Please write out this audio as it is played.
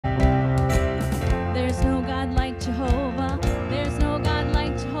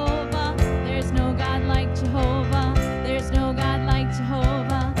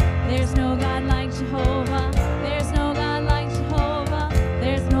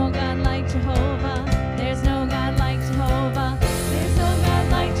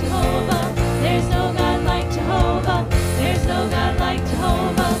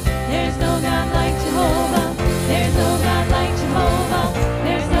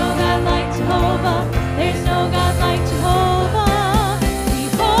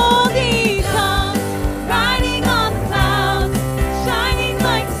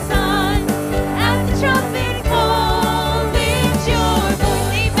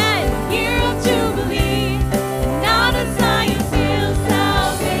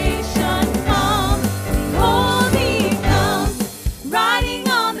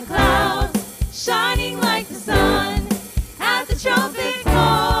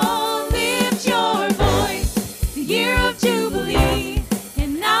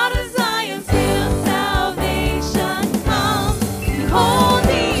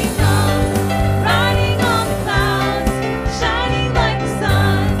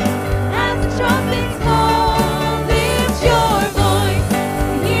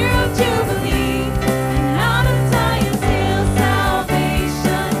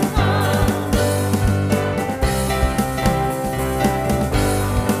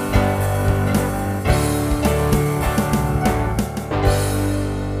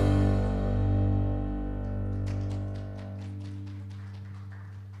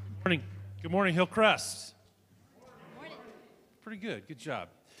Good morning, Hillcrest. Good morning. Pretty good. Good job.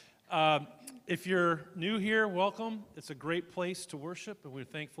 If you're new here, welcome. It's a great place to worship, and we're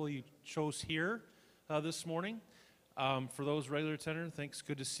thankful you chose here this morning. For those regular attenders, thanks.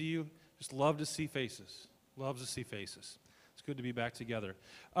 Good to see you. Just love to see faces. Love to see faces. It's good to be back together.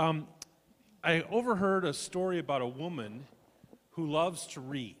 I overheard a story about a woman who loves to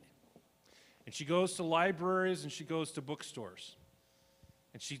read. And she goes to libraries and she goes to bookstores.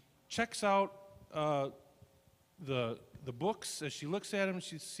 And she checks out the books. As she looks at them,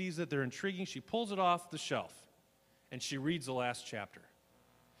 she sees that they're intriguing. She pulls it off the shelf, and she reads the last chapter.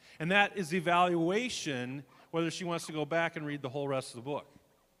 And that is the evaluation whether she wants to go back and read the whole rest of the book.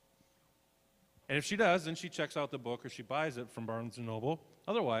 And if she does, then she checks out the book or she buys it from Barnes & Noble.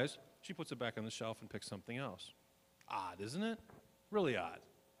 Otherwise, she puts it back on the shelf and picks something else. Odd, isn't it? Really odd.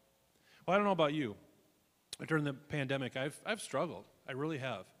 Well, I don't know about you. During the pandemic, I've struggled. I really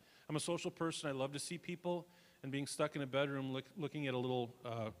have. I'm a social person. I love to see people, and being stuck in a bedroom looking at a little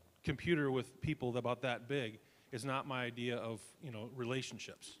computer with people about that big is not my idea of,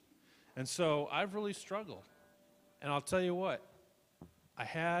 relationships. And so I've really struggled. And I'll tell you what, I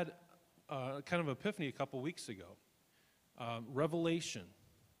had kind of epiphany a couple weeks ago. Revelation,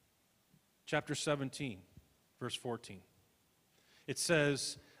 chapter 17, verse 14. It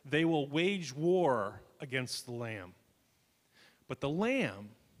says, "They will wage war against the Lamb, but the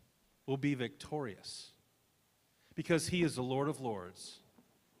Lamb will be victorious, because he is the Lord of lords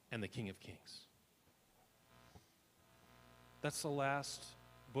and the King of kings." That's the last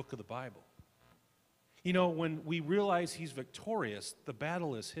book of the Bible. When we realize he's victorious, the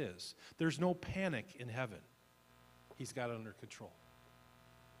battle is his. There's no panic in heaven. He's got it under control.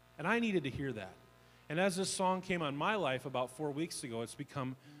 And I needed to hear that. And as this song came on my life about 4 weeks ago, it's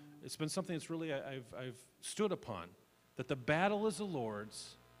been something that's really I've stood upon, that the battle is the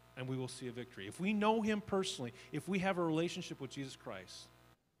Lord's and we will see a victory. If we know him personally, if we have a relationship with Jesus Christ,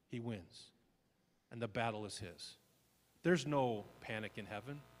 he wins. And the battle is his. There's no panic in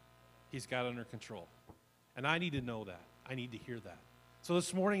heaven. He's got it under control. And I need to know that. I need to hear that. So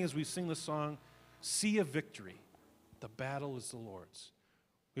this morning as we sing the song, "See a Victory," the battle is the Lord's.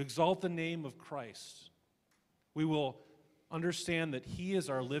 We exalt the name of Christ. We will understand that he is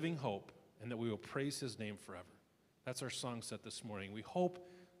our living hope and that we will praise his name forever. That's our song set this morning. We hope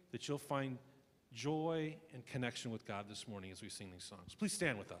that you'll find joy and connection with God this morning as we sing these songs. Please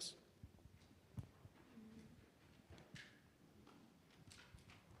stand with us.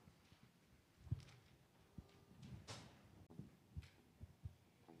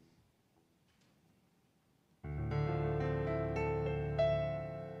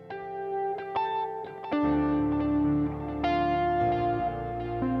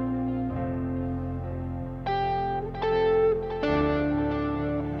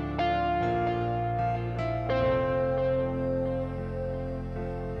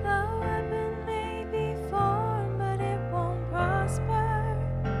 The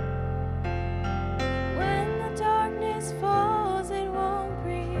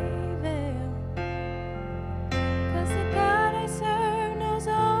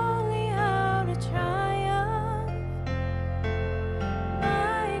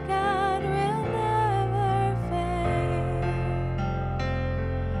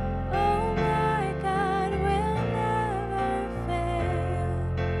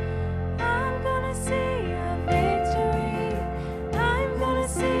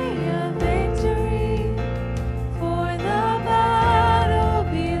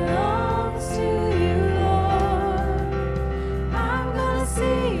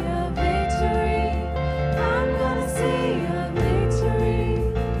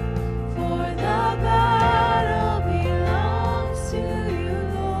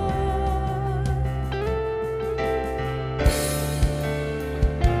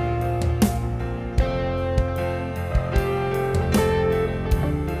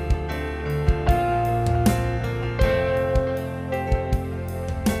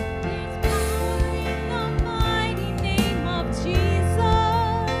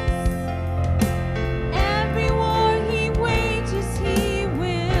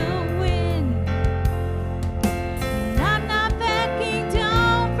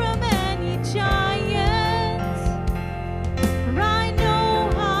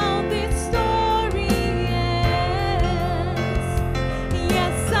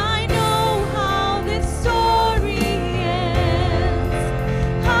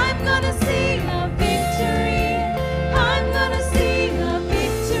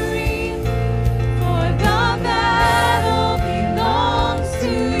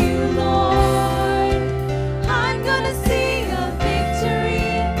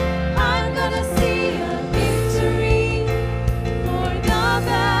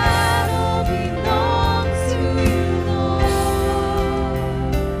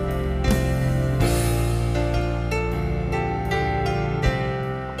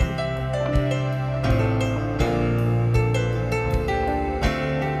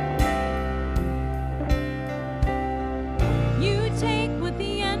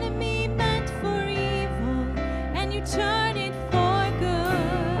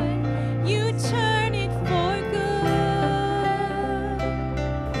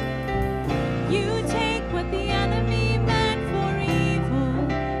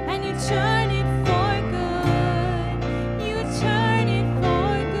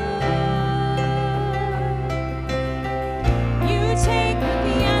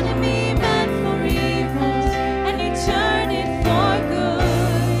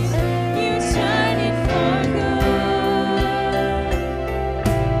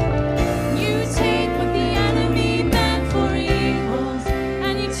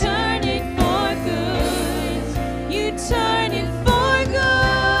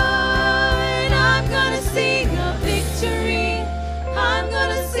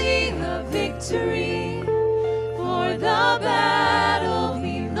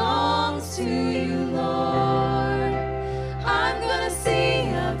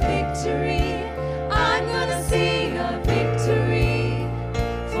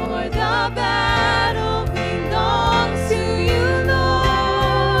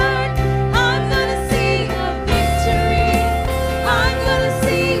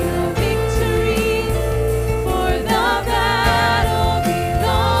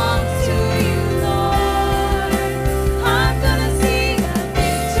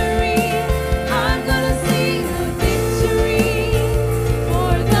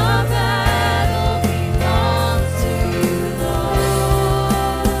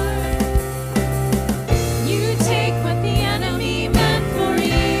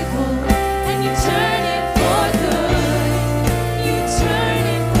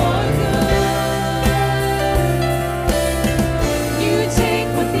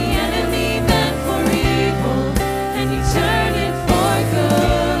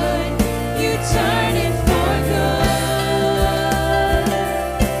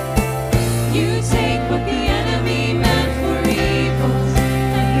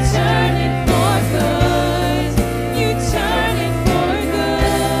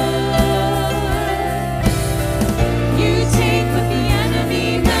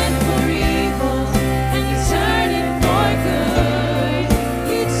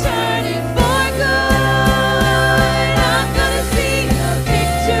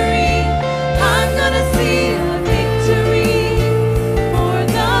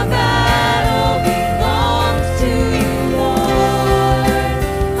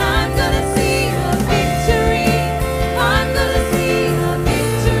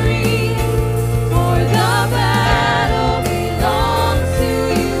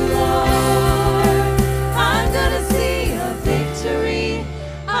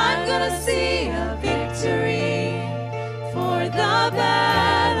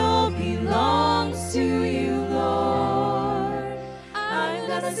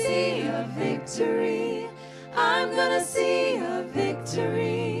a sea of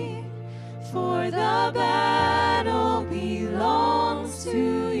victory, for the battle belongs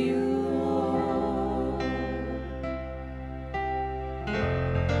to you, Lord.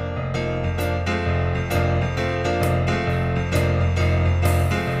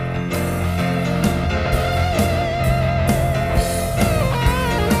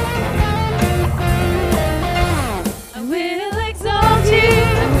 I will exalt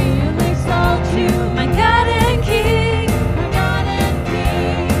you, my God and King, my God and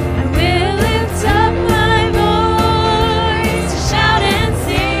King. I will lift up my voice to shout and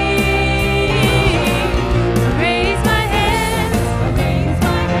sing. I raise my hands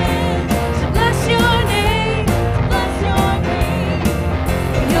to bless your name,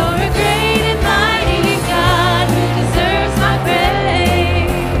 You're a great and mighty God who deserves my praise.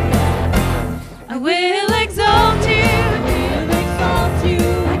 I will exalt you,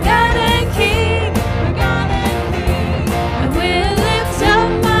 my God and King, I will lift up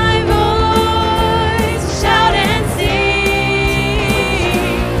my voice to shout and sing.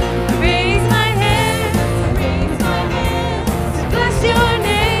 I raise my hands to bless your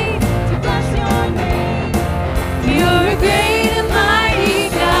name, You're a great and mighty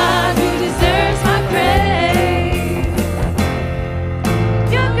God who deserves my praise.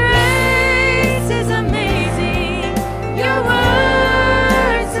 Your grace is amazing. Your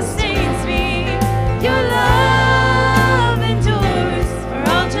word sustains me. Your love endures for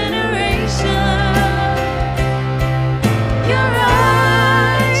all generations. You're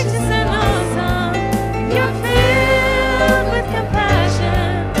righteous and awesome. You're filled with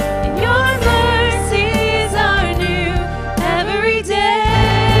compassion. And your mercies are new every day.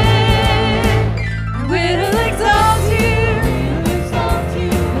 I will exalt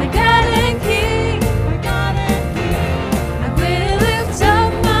you, my God and King. I will lift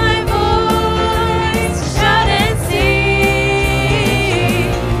up my voice to shout and sing.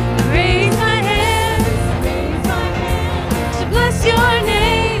 I raise my hands to bless your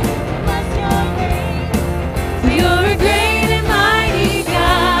name, for you're a great and mighty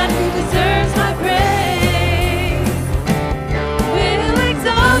God who deserves my praise. I will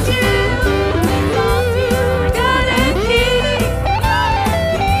exalt you, my God and King.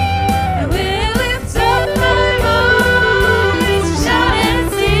 I will lift up my voice to shout and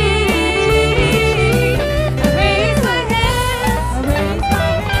sing. I raise my hands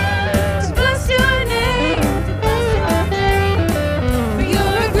to bless your name, for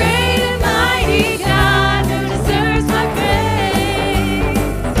you're a great and mighty God who deserves my praise.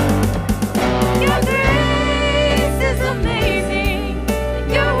 Your grace is amazing,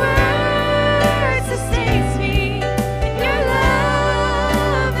 your word sustains me, and your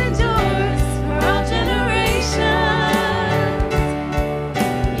love endures for all generations.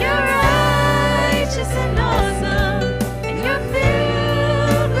 You're righteous and awesome, and you're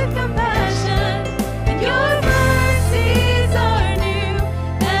filled with compassion, and your mercies are new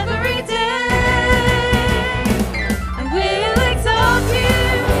every day. I will exalt you,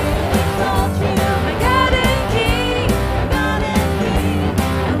 my God and King.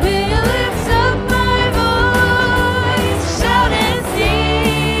 I will lift up my voice to shout and sing.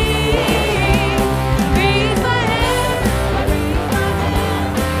 Raise my hands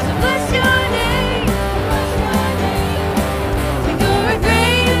to bless your name, for you're a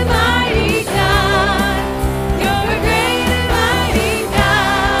great and mighty God. You're a great and mighty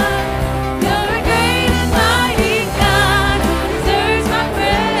God. You're a great and mighty God who deserves my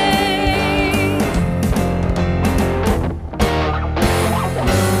praise.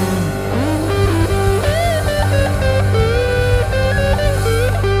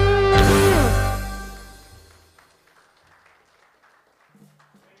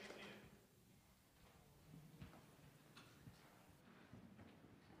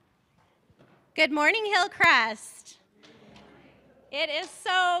 Good morning, Hillcrest. It is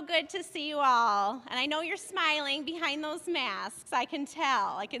so good to see you all. And I know you're smiling behind those masks. I can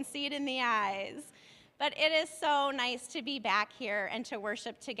tell. I can see it in the eyes. But it is so nice to be back here and to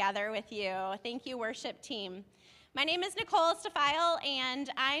worship together with you. Thank you, worship team. My name is Nicole Stefile, and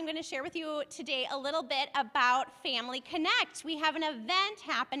I'm going to share with you today a little bit about Family Connect. We have an event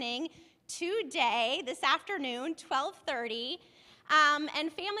happening today, this afternoon, 12:30. And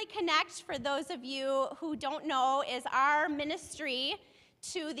Family Connect, for those of you who don't know, is our ministry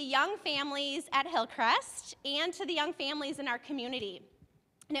to the young families at Hillcrest and to the young families in our community.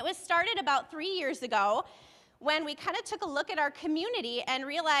 And it was started about 3 years ago when we kind of took a look at our community and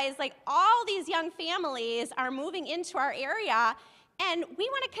realized, like, all these young families are moving into our area, and we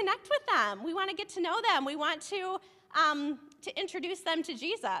want to connect with them. We want to get to know them. We want to to introduce them to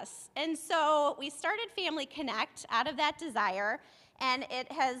Jesus. And so we started Family Connect out of that desire, and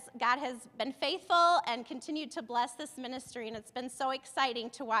God has been faithful and continued to bless this ministry, and it's been so exciting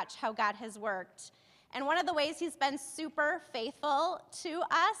to watch how God has worked. And one of the ways he's been super faithful to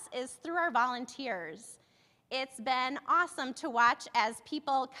us is through our volunteers. It's been awesome to watch as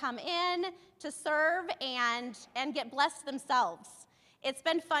people come in to serve and get blessed themselves. It's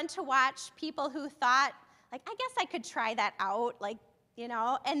been fun to watch people who thought, like, I guess I could try that out,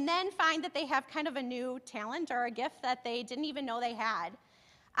 and then find that they have kind of a new talent or a gift that they didn't even know they had.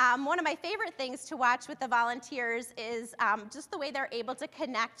 One of my favorite things to watch with the volunteers is just the way they're able to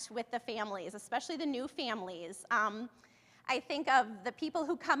connect with the families, especially the new families. I think of the people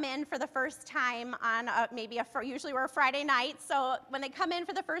who come in for the first time on usually we're a Friday night, so when they come in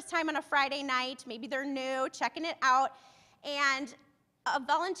for the first time on a Friday night, maybe they're new, checking it out, and a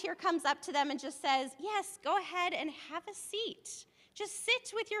volunteer comes up to them and just says, yes, go ahead and have a seat. Just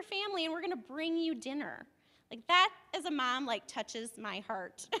sit with your family and we're going to bring you dinner. Like, that as a mom, touches my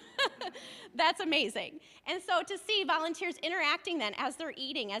heart. That's amazing. And so to see volunteers interacting then as they're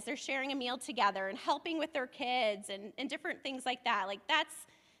eating, as they're sharing a meal together and helping with their kids and different things like that,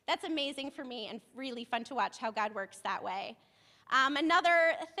 that's amazing for me and really fun to watch how God works that way.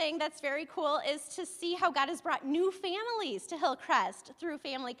 Another thing that's very cool is to see how God has brought new families to Hillcrest through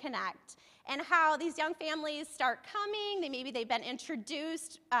Family Connect, and how these young families start coming. Maybe they've been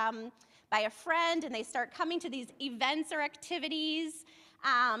introduced by a friend, and they start coming to these events or activities,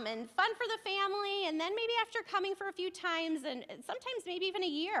 and fun for the family, and then maybe after coming for a few times, and sometimes maybe even a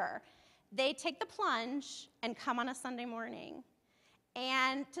year, they take the plunge and come on a Sunday morning.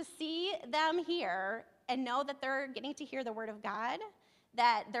 And to see them here and know that they're getting to hear the Word of God,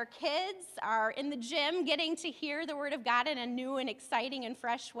 that their kids are in the gym getting to hear the Word of God in a new and exciting and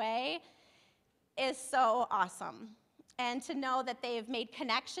fresh way is so awesome. And to know that they've made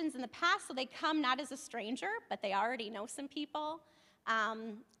connections in the past, so they come not as a stranger, but they already know some people,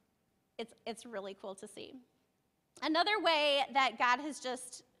 it's really cool to see. Another way that God has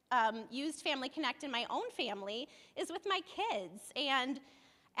just used Family Connect in my own family is with my kids. And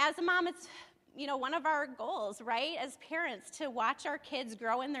as a mom, it's one of our goals, right, as parents, to watch our kids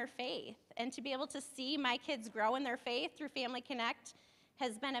grow in their faith. And to be able to see my kids grow in their faith through Family Connect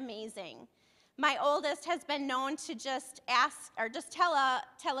has been amazing. My oldest has been known to just ask or just tell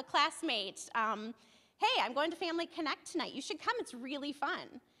a classmate, hey, I'm going to Family Connect tonight. You should come. It's really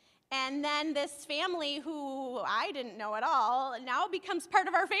fun. And then this family who I didn't know at all now becomes part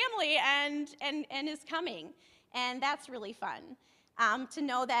of our family and is coming. And that's really fun. To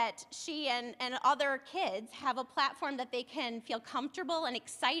know that she and other kids have a platform that they can feel comfortable and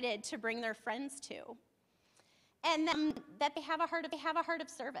excited to bring their friends to. And then that they have a heart of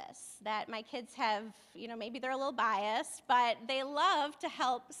service, that my kids have, maybe they're a little biased, but they love to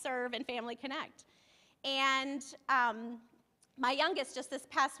help serve in Family Connect. And my youngest just this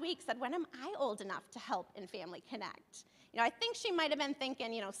past week said, when am I old enough to help in Family Connect? I think she might have been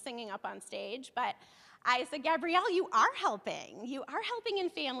thinking, singing up on stage, but I said, Gabrielle, you are helping. You are helping in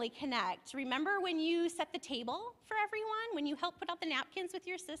Family Connect. Remember when you set the table for everyone? When you helped put out the napkins with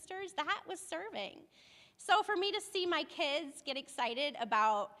your sisters? That was serving. So for me to see my kids get excited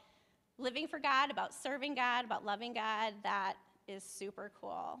about living for God, about serving God, about loving God, that is super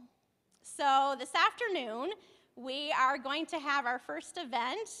cool. So this afternoon, we are going to have our first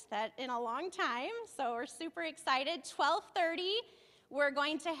event that in a long time, so we're super excited. 12:30, we're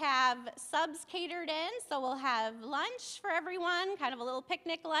going to have subs catered in, so we'll have lunch for everyone, kind of a little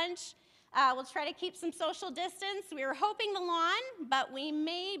picnic lunch. We'll try to keep some social distance. We were hoping the lawn, but we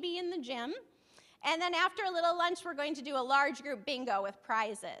may be in the gym. And then after a little lunch, we're going to do a large group bingo with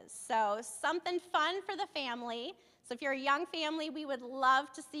prizes. So something fun for the family. So if you're a young family, we would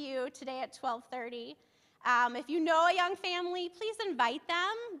love to see you today at 12:30. If you know a young family, please invite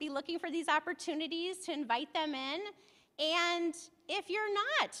them. Be looking for these opportunities to invite them in. And if you're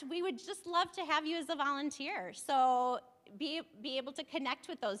not, we would just love to have you as a volunteer. So be able to connect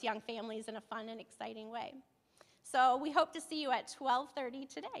with those young families in a fun and exciting way. So we hope to see you at 12:30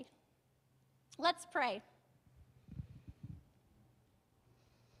 today. Let's pray.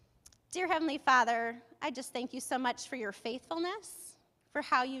 Dear Heavenly Father, I just thank you so much for your faithfulness, for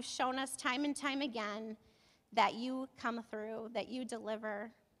how you've shown us time and time again that you come through, that you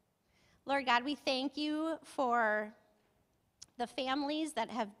deliver. Lord God, we thank you for the families that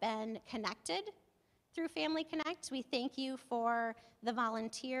have been connected through Family Connect. We thank you for the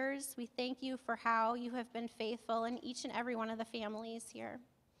volunteers. We thank you for how you have been faithful in each and every one of the families here.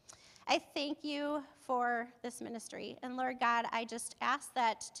 I thank you for this ministry. And Lord God, I just ask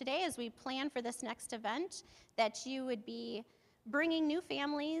that today as we plan for this next event, that you would be bringing new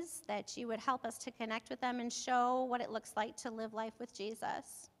families, that you would help us to connect with them and show what it looks like to live life with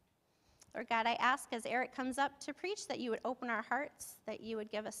Jesus. Lord God, I ask as Eric comes up to preach that you would open our hearts, that you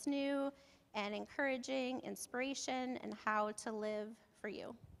would give us new and encouraging inspiration and how to live for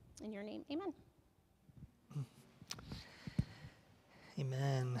you. In your name, amen.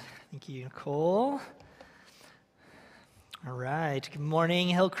 Amen. Thank you, Nicole. All right. Good morning,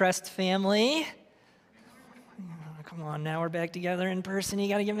 Hillcrest family. Come on, now we're back together in person. You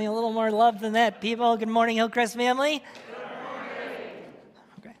got to give me a little more love than that, people. Good morning, Hillcrest family.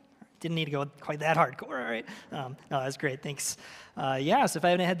 Okay. Didn't need to go quite that hardcore, all right? No, that's great. Thanks. So if I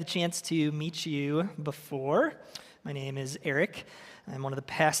haven't had the chance to meet you before, my name is Eric. I'm one of the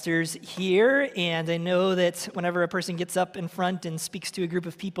pastors here, and I know that whenever a person gets up in front and speaks to a group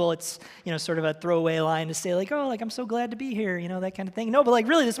of people, it's, sort of a throwaway line to say, I'm so glad to be here, that kind of thing. No, but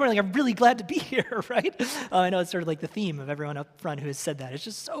really this morning, I'm really glad to be here, right? I know it's sort of like the theme of everyone up front who has said that. It's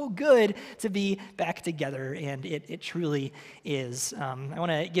just so good to be back together, and it truly is. I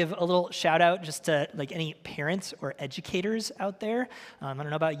want to give a little shout out just to any parents or educators out there. I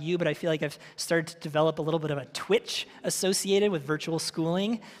don't know about you, but I feel like I've started to develop a little bit of a twitch associated with virtual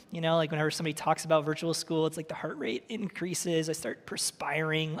schooling. Whenever somebody talks about virtual school, it's like the heart rate increases. I start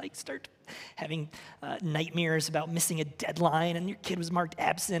perspiring, start having nightmares about missing a deadline, and your kid was marked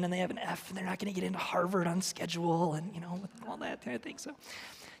absent and they have an F and they're not going to get into Harvard on schedule, and with all that kind of thing. So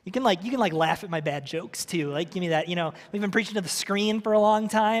you can laugh at my bad jokes too. Give me that. We've been preaching to the screen for a long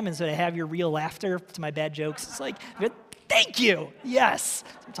time, and so to have your real laughter to my bad jokes, it's like, thank you. Yes,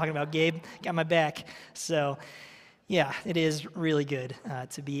 I'm talking about Gabe. Got my back. So. Yeah, it is really good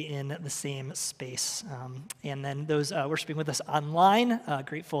to be in the same space. And then those worshiping with us online,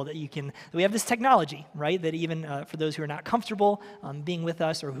 grateful that we have this technology, right? That even for those who are not comfortable being with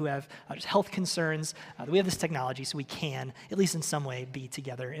us or who have just health concerns, we have this technology so we can, at least in some way, be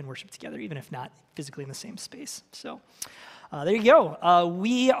together and worship together, even if not physically in the same space. So there you go.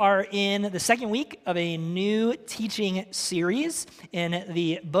 We are in the second week of a new teaching series in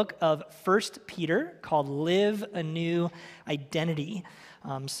the book of 1 Peter called Live a New Identity.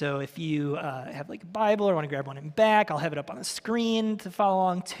 So if you have a Bible or want to grab one in back, I'll have it up on the screen to follow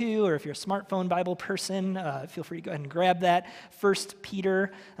along too, or if you're a smartphone Bible person, feel free to go ahead and grab that. 1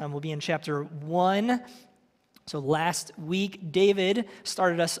 Peter will be in chapter 1. So last week, David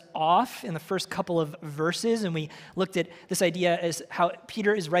started us off in the first couple of verses, and we looked at this idea as how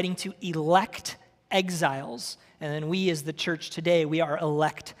Peter is writing to elect exiles. And then we as the church today, we are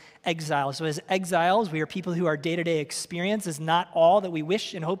elect exiles. So as exiles, we are people who our day-to-day experience is not all that we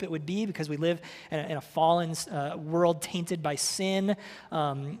wish and hope it would be because we live in a fallen world tainted by sin.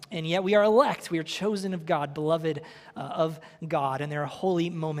 And yet we are elect. We are chosen of God, beloved of God. And there are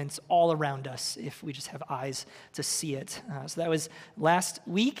holy moments all around us if we just have eyes to see it. So that was last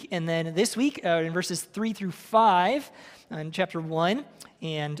week. And then this week in verses 3 through 5 in chapter 1.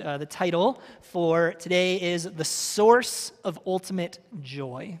 And the title for today is The Source of Ultimate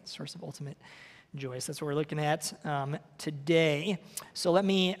Joy. Source of Ultimate Joy. So that's what we're looking at today. So let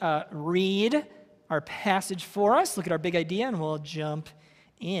me read our passage for us, look at our big idea, and we'll jump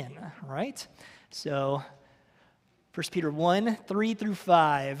in, all right? So 1 Peter 1, 3 through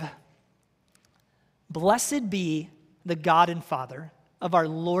 5. Blessed be the God and Father of our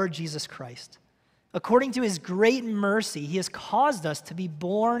Lord Jesus Christ. According to his great mercy, he has caused us to be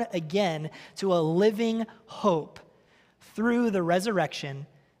born again to a living hope through the resurrection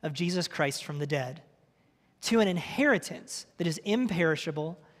of Jesus Christ from the dead, to an inheritance that is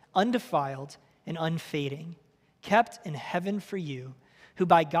imperishable, undefiled, and unfading, kept in heaven for you, who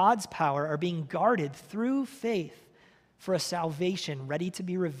by God's power are being guarded through faith for a salvation ready to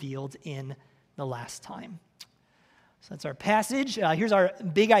be revealed in the last time. So that's our passage. Here's our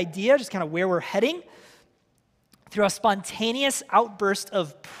big idea, just kind of where we're heading. Through a spontaneous outburst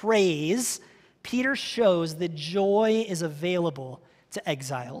of praise, Peter shows that joy is available to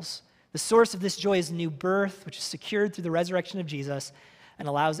exiles. The source of this joy is new birth, which is secured through the resurrection of Jesus and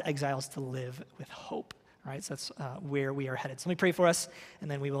allows exiles to live with hope. All right, so that's where we are headed. So let me pray for us, and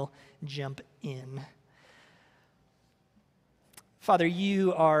then we will jump in. Father,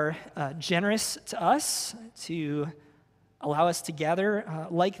 you are generous to us to allow us to gather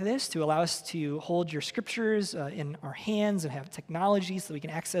like this, to allow us to hold your scriptures in our hands and have technology so that we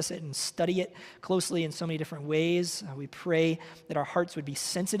can access it and study it closely in so many different ways. We pray that our hearts would be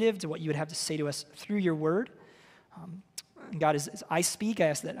sensitive to what you would have to say to us through your word. God, as I speak, I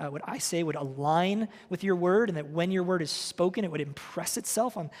ask that what I say would align with your word, and that when your word is spoken, it would impress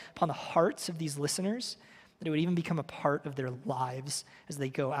itself upon the hearts of these listeners, that it would even become a part of their lives as they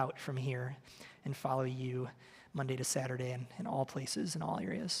go out from here and follow you Monday to Saturday and in all places, in all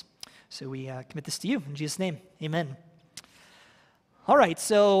areas. So we commit this to you. In Jesus' name, amen. All right,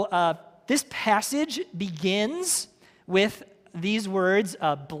 so this passage begins with these words,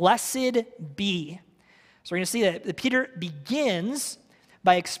 blessed be. So we're going to see that Peter begins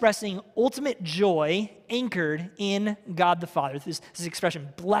by expressing ultimate joy anchored in God the Father. This expression,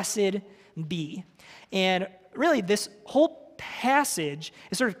 blessed be. And really, this whole passage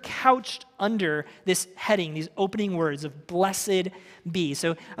is sort of couched under this heading, these opening words of blessed be.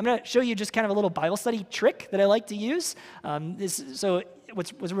 So I'm going to show you just kind of a little Bible study trick that I like to use.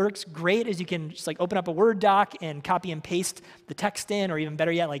 What works great is you can just like open up a Word doc and copy and paste the text in, or even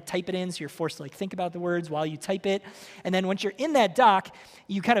better yet, like type it in so you're forced to like think about the words while you type it. And then once you're in that doc,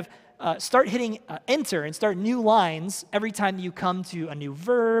 you kind of start hitting enter and start new lines every time you come to a new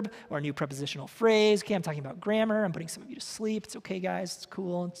verb or a new prepositional phrase. Okay, I'm talking about grammar. I'm putting some of you to sleep. It's okay, guys. It's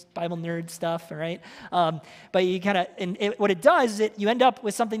cool. It's Bible nerd stuff, all right? But you kind of, what it does is you end up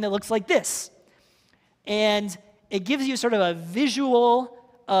with something that looks like this. And it gives you sort of a visual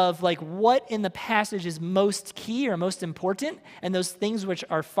of like what in the passage is most key or most important, and those things which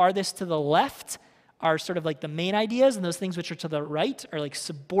are farthest to the left are sort of like the main ideas, and those things which are to the right are like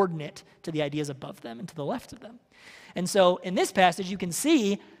subordinate to the ideas above them and to the left of them. And so in this passage, you can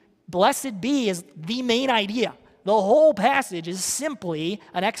see blessed be is the main idea. The whole passage is simply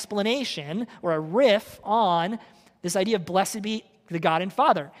an explanation or a riff on this idea of blessed be the God and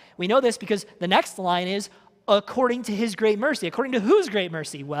Father. We know this because the next line is, according to his great mercy. According to whose great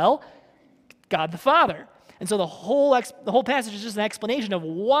mercy? Well, God the Father. And so the whole passage is just an explanation of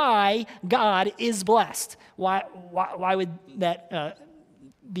why God is blessed. Why would that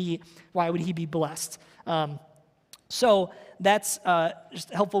be? Why would he be blessed? So that's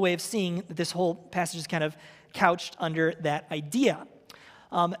just a helpful way of seeing that this whole passage is kind of couched under that idea.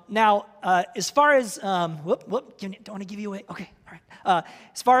 Now, as far as don't want to give you away. Okay, all right.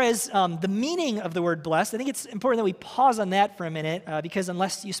 As far as the meaning of the word blessed, I think it's important that we pause on that for a minute, because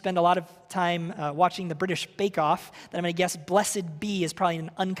unless you spend a lot of time watching the British Bake Off, then I'm going to guess blessed be is probably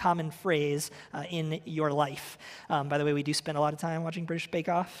an uncommon phrase in your life. By the way, we do spend a lot of time watching British Bake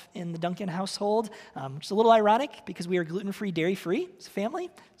Off in the Duncan household, which is a little ironic because we are gluten-free, dairy-free as a family.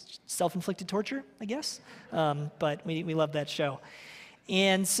 It's self-inflicted torture, I guess, but we love that show.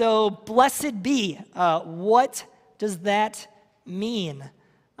 And so, blessed be, what does that mean?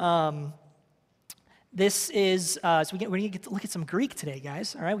 This is, so we're going to get to look at some Greek today,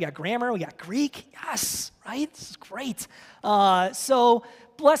 guys. All right, we got grammar, we got Greek. Yes, right? This is great. So,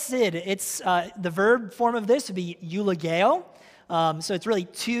 blessed, it's the verb form of this would be eulogeo. So it's really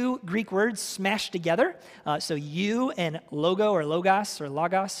two Greek words smashed together. So you and logo or logos or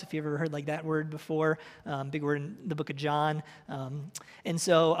logos, if you ever heard like that word before, big word in the book of John. And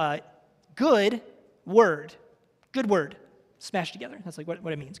so good word, smashed together. That's like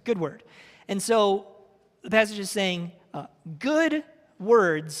what it means, good word. And so the passage is saying good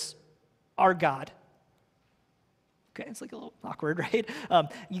words are God. Okay, it's like a little awkward, right?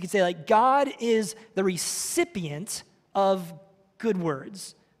 You could say like God is the recipient of good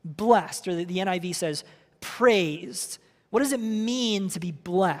words, blessed, or the NIV says praised. What does it mean to be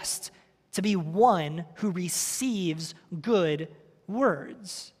blessed? To be one who receives good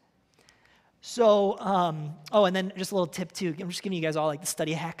words. So, and then just a little tip too. I'm just giving you guys all like the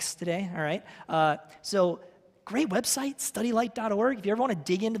study hacks today, all right? So great website, studylight.org. If you ever want to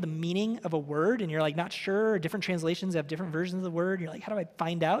dig into the meaning of a word and you're like not sure, or different translations have different versions of the word, and you're like, how do I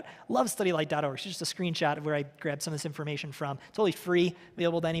find out? Love studylight.org. It's just a screenshot of where I grabbed some of this information from. Totally free,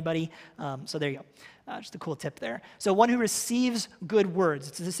 available to anybody. So there you go. Just a cool tip there. So one who receives good words.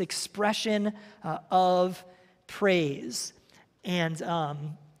 It's this expression of praise. And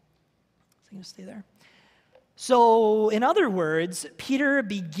I'm going to stay there. So in other words, Peter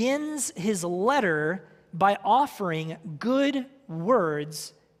begins his letter by offering good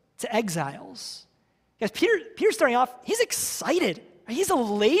words to exiles. Guys, Peter's starting off, he's excited, he's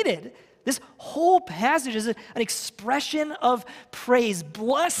elated. This whole passage is an expression of praise.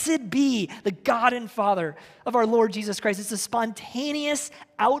 Blessed be the God and Father of our Lord Jesus Christ. It's a spontaneous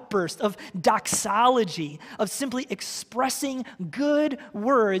outburst of doxology, of simply expressing good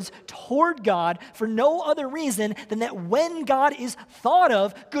words toward God for no other reason than that when God is thought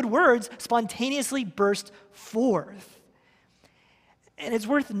of, good words spontaneously burst forth. And it's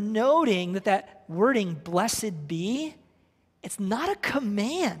worth noting that wording, blessed be, it's not a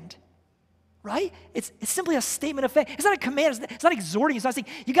command. right? It's simply a statement of faith. It's not a command. It's not exhorting. It's not saying,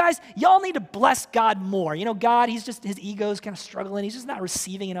 you guys, y'all need to bless God more. You know, God, his ego's kind of struggling. He's just not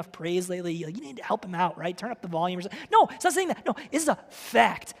receiving enough praise lately. Like, you need to help him out, right? Turn up the volume. Or something. No, it's not saying that. No, it's a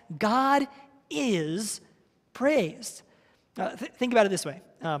fact. God is praised. Think about it this way.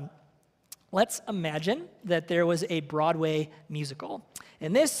 Let's imagine that there was a Broadway musical,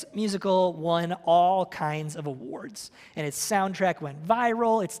 and this musical won all kinds of awards, and its soundtrack went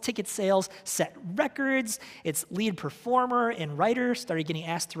viral, its ticket sales set records, its lead performer and writer started getting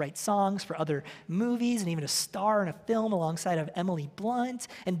asked to write songs for other movies and even a star in a film alongside of Emily Blunt,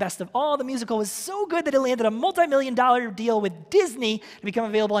 and best of all, the musical was so good that it landed a multi-million-dollar deal with Disney to become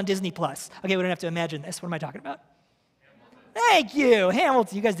available on Disney+. Okay, we don't have to imagine this. What am I talking about? Thank you,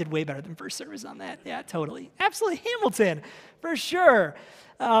 Hamilton. You guys did way better than first service on that. Yeah, totally. Absolutely, Hamilton, for sure.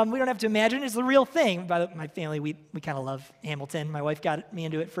 We don't have to imagine. It's the real thing. By my family, we kind of love Hamilton. My wife got me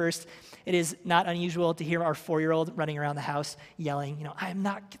into it first. It is not unusual to hear our 4-year-old running around the house yelling, you know, I am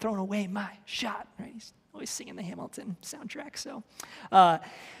not throwing away my shot. Right? He's always singing the Hamilton soundtrack. So,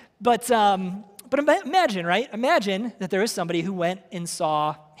 but imagine, right? Imagine that there was somebody who went and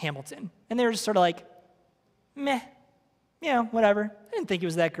saw Hamilton, and they were just sort of like, meh. You know, whatever. I didn't think it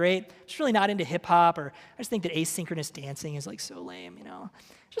was that great. Just really not into hip hop, or I just think that asynchronous dancing is like so lame, you know.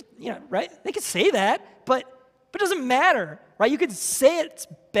 Just, you know, right? They could say that, but it doesn't matter, right? You could say it's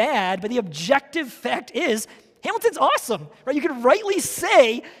bad, but the objective fact is Hamilton's awesome, right? You could rightly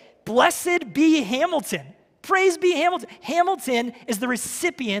say, blessed be Hamilton. Praise be Hamilton. Hamilton is the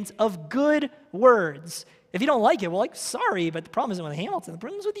recipient of good words. If you don't like it, well, like, sorry, but the problem isn't with Hamilton. The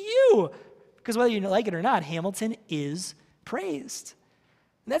problem is with you. Because whether you like it or not, Hamilton is praised.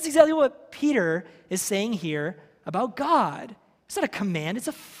 And that's exactly what Peter is saying here about God. It's not a command, it's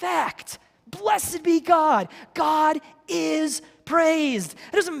a fact. Blessed be God. God is praised.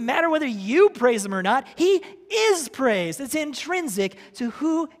 It doesn't matter whether you praise him or not. He is praised. It's intrinsic to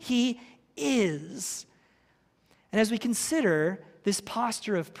who he is. And as we consider this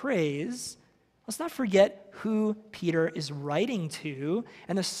posture of praise, let's not forget who Peter is writing to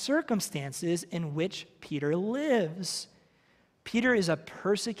and the circumstances in which Peter lives. Peter is a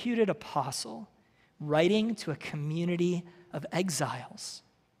persecuted apostle writing to a community of exiles.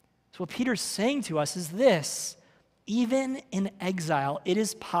 So what Peter's saying to us is this: even in exile, it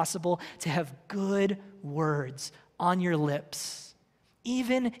is possible to have good words on your lips.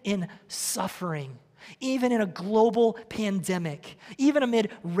 Even in suffering, even in a global pandemic, even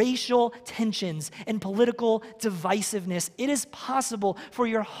amid racial tensions and political divisiveness, it is possible for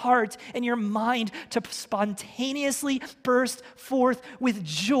your heart and your mind to spontaneously burst forth with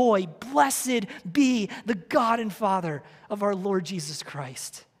joy. Blessed be the God and Father of our Lord Jesus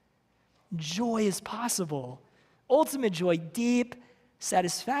Christ. Joy is possible. Ultimate joy, deep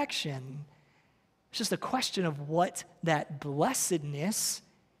satisfaction. It's just a question of what that blessedness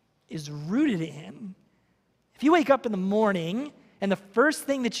is rooted in. If you wake up in the morning and the first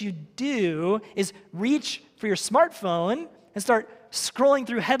thing that you do is reach for your smartphone and start scrolling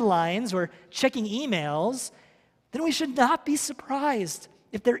through headlines or checking emails, then we should not be surprised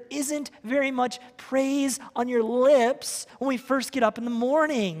if there isn't very much praise on your lips when we first get up in the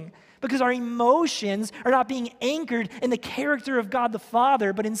morning, because our emotions are not being anchored in the character of God the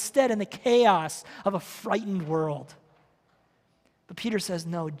Father, but instead in the chaos of a frightened world. But Peter says,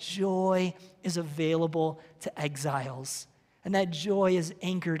 no, joy is available to exiles. And that joy is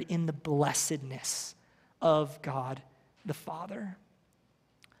anchored in the blessedness of God the Father.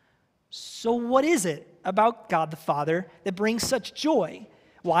 So what is it about God the Father that brings such joy?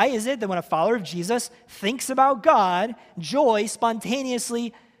 Why is it that when a follower of Jesus thinks about God, joy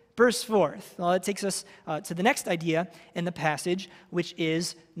spontaneously bursts forth? Well, it takes us to the next idea in the passage, which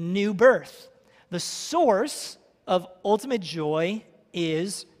is new birth. The source of ultimate joy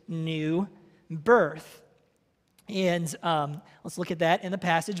is new birth. And let's look at that in the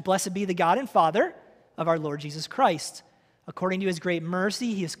passage. Blessed be the God and Father of our Lord Jesus Christ. According to his great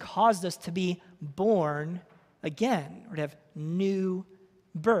mercy, he has caused us to be born again, or to have new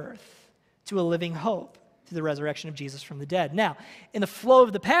birth to a living hope through the resurrection of Jesus from the dead. Now, in the flow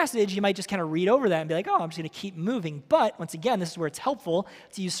of the passage, you might just kind of read over that and be like, oh, I'm just going to keep moving. But once again, this is where it's helpful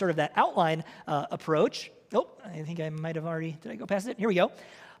to use sort of that outline approach. Oh, I think I might have already, did I go past it? Here we go.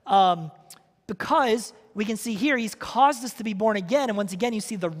 Because we can see here, he's caused us to be born again. And once again, you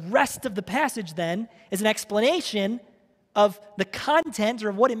see the rest of the passage then is an explanation of the content or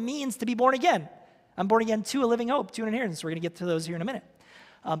of what it means to be born again. I'm born again to a living hope, to an inheritance. We're going to get to those here in a minute.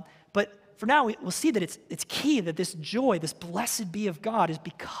 But for now, we'll see that it's key that this joy, this blessed be of God, is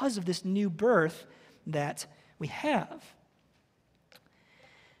because of this new birth that we have.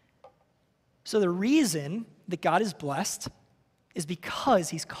 So the reason that God is blessed is because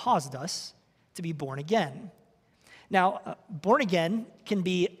he's caused us to be born again. Now, born again can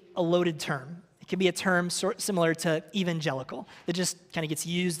be a loaded term. It can be a term similar to evangelical that just kind of gets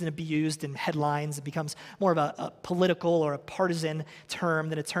used and abused in headlines. It becomes more of a political or a partisan term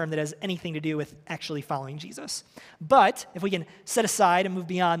than a term that has anything to do with actually following Jesus. But if we can set aside and move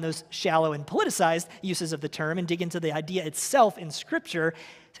beyond those shallow and politicized uses of the term and dig into the idea itself in Scripture,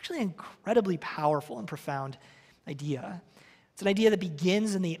 it's actually an incredibly powerful and profound idea. It's an idea that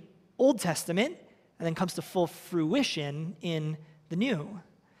begins in the Old Testament and then comes to full fruition in the New.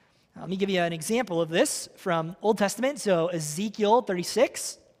 Let me give you an example of this from Old Testament. So Ezekiel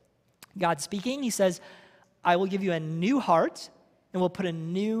 36, God speaking, he says, I will give you a new heart and will put a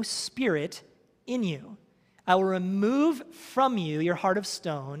new spirit in you. I will remove from you your heart of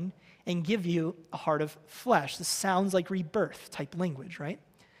stone and give you a heart of flesh. This sounds like rebirth type language, right?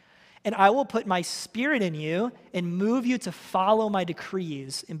 And I will put my spirit in you and move you to follow my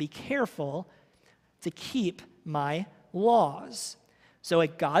decrees and be careful to keep my laws. So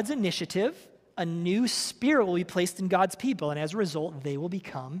at God's initiative, a new spirit will be placed in God's people, and as a result, they will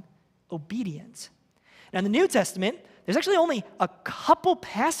become obedient. Now in the New Testament, there's actually only a couple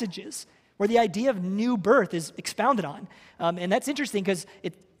passages where the idea of new birth is expounded on. And that's interesting because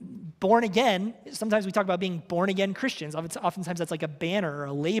born again, sometimes we talk about being born again Christians. Oftentimes that's like a banner or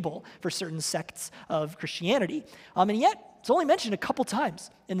a label for certain sects of Christianity. And yet, it's only mentioned a couple times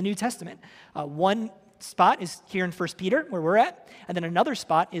in the New Testament. One spot is here in 1 Peter, where we're at, and then another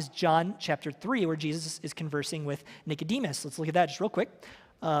spot is John chapter 3, where Jesus is conversing with Nicodemus. Let's look at that just real quick.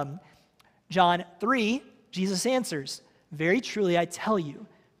 John 3, Jesus answers, very truly I tell you,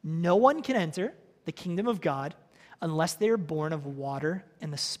 no one can enter the kingdom of God unless they are born of water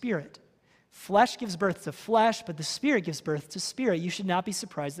and the Spirit. Flesh gives birth to flesh, but the Spirit gives birth to spirit. You should not be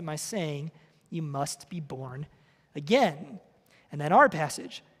surprised at my saying, you must be born again. And then our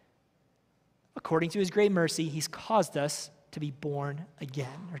passage, according to his great mercy, he's caused us to be born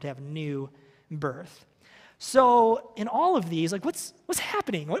again, or to have new birth. So in all of these, like what's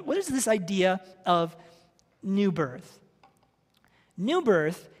happening? What is this idea of new birth? New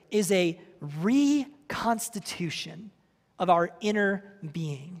birth is a reconstitution of our inner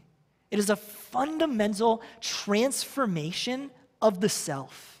being. It is a fundamental transformation of the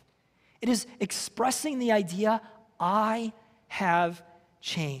self. It is expressing the idea, I have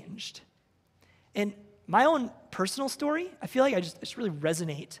changed. And my own personal story, I feel like I just really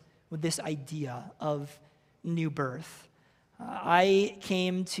resonate with this idea of new birth. I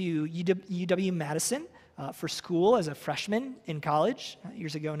came to UW-Madison for school as a freshman in college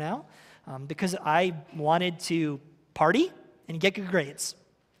years ago now because I wanted to party and get good grades.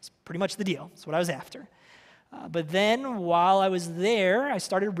 It's pretty much the deal. That's what I was after. But then while I was there, I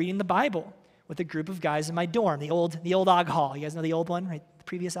started reading the Bible with a group of guys in my dorm, the old Og Hall. You guys know the old one, right? The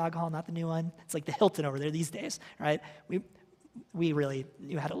previous Og Hall, not the new one. It's like the Hilton over there these days, right? We really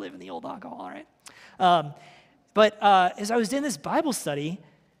knew how to live in the old Og Hall, right? But as I was doing this Bible study,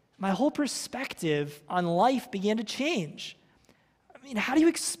 my whole perspective on life began to change. I mean, how do you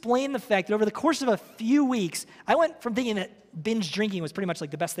explain the fact that over the course of a few weeks, I went from thinking that binge drinking was pretty much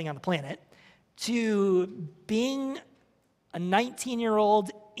like the best thing on the planet to being a 19-year-old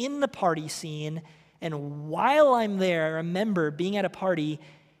in the party scene, and while I'm there, I remember being at a party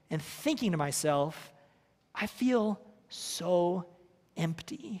and thinking to myself, I feel so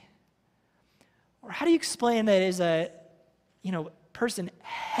empty. Or how do you explain that as a person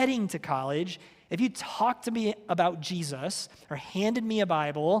heading to college, if you talked to me about Jesus or handed me a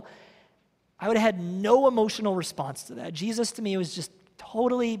Bible, I would have had no emotional response to that. Jesus to me was just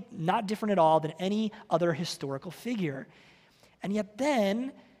totally not different at all than any other historical figure. And yet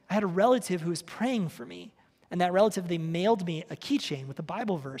then I had a relative who was praying for me. And that relative, they mailed me a keychain with a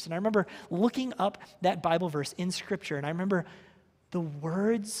Bible verse. And I remember looking up that Bible verse in Scripture. And I remember the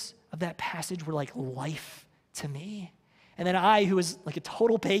words of that passage were like life to me. And then I, who was like a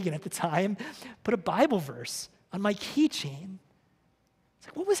total pagan at the time, put a Bible verse on my keychain. It's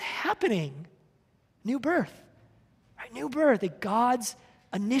like, what was happening? New birth. Right? New birth at God's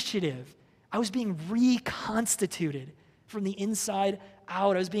initiative. I was being reconstituted from the inside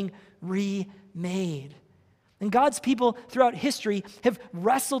out. I was being remade. And God's people throughout history have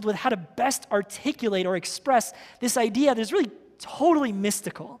wrestled with how to best articulate or express this idea that is really totally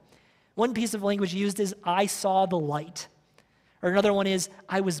mystical. One piece of language used is, I saw the light. Or another one is,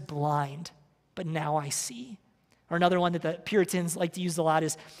 I was blind, but now I see. Or another one that the Puritans like to use a lot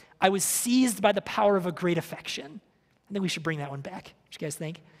is, I was seized by the power of a great affection. I think we should bring that one back. What you guys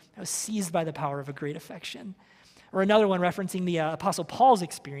think? I was seized by the power of a great affection. Or another one referencing the Apostle Paul's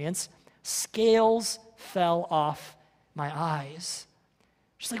experience, Scales fell off my eyes.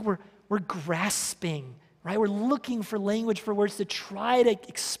 Just like we're grasping, right? We're looking for language, for words to try to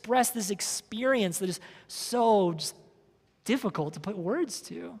express this experience that is so just difficult to put words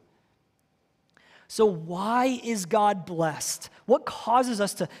to. So why is God blessed? What causes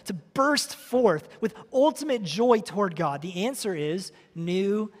us to burst forth with ultimate joy toward God? The answer is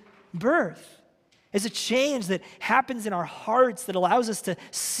new birth. It's a change that happens in our hearts that allows us to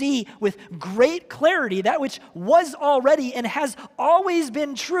see with great clarity that which was already and has always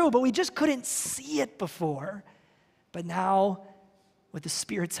been true, but we just couldn't see it before. But now, with the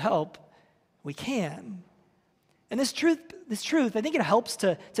Spirit's help, we can. And this truth, I think it helps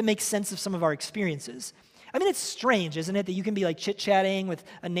to make sense of some of our experiences. I mean, it's strange, isn't it, that you can be like chit-chatting with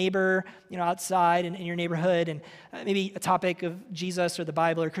a neighbor, outside in your neighborhood, and maybe a topic of Jesus or the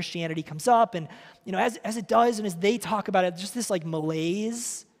Bible or Christianity comes up, and as it does, and as they talk about it, just this like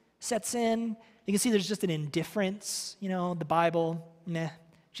malaise sets in. You can see there's just an indifference, the Bible, meh,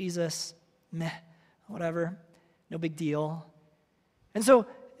 Jesus, meh, whatever, no big deal. And so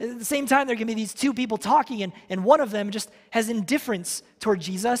at the same time, there can be these two people talking, and one of them just has indifference toward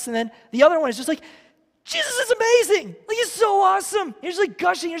Jesus, and then the other one is just like, Jesus is amazing. Like, he's so awesome. You're just like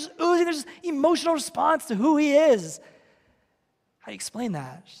gushing, you're just oozing. There's this emotional response to who he is. How do you explain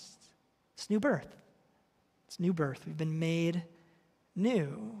that? It's new birth. It's new birth. We've been made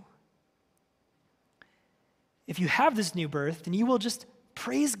new. If you have this new birth, then you will just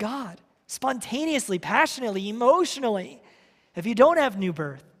praise God spontaneously, passionately, emotionally. If you don't have new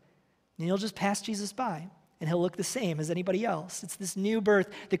birth, then you'll just pass Jesus by, and he'll look the same as anybody else. It's this new birth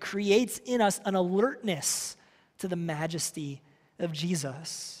that creates in us an alertness to the majesty of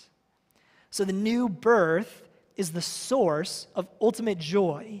Jesus. So the new birth is the source of ultimate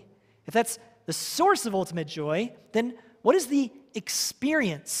joy. If that's the source of ultimate joy, then what is the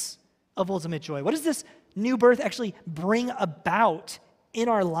experience of ultimate joy? What does this new birth actually bring about in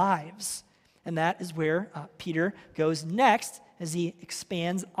our lives? And that is where Peter goes next as he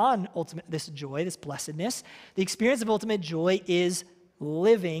expands on this joy, this blessedness. The experience of ultimate joy is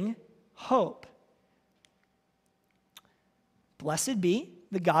living hope. Blessed be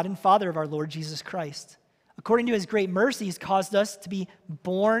the God and Father of our Lord Jesus Christ. According to his great mercy, he's caused us to be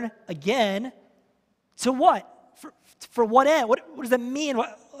born again. To what? For what end? What does that mean?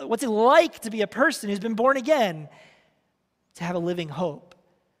 What's it like to be a person who's been born again? To have a living hope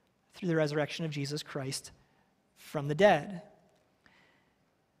through the resurrection of Jesus Christ from the dead.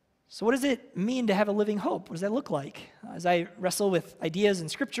 So what does it mean to have a living hope? What does that look like? As I wrestle with ideas in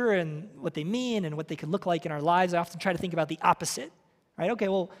Scripture and what they mean and what they could look like in our lives, I often try to think about the opposite, right? Okay,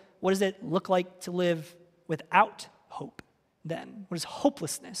 well, what does it look like to live without hope then? What does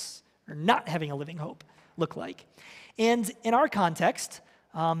hopelessness or not having a living hope look like? And in our context,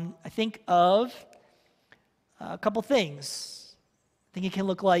 I think of a couple things. I think it can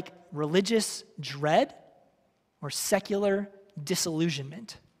look like religious dread or secular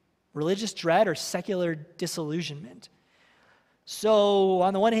disillusionment. Religious dread or secular disillusionment. So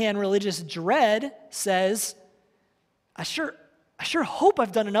on the one hand, religious dread says, I sure hope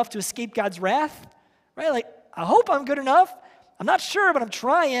I've done enough to escape God's wrath, right? Like, I hope I'm good enough. I'm not sure, but I'm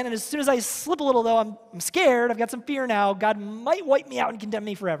trying, and as soon as I slip a little, though, I'm scared. I've got some fear now. God might wipe me out and condemn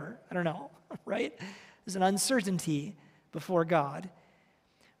me forever. I don't know, right? There's an uncertainty before God.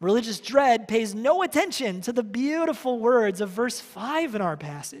 Religious dread pays no attention to the beautiful words of verse 5 in our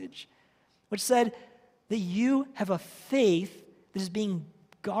passage, which said that you have a faith that is being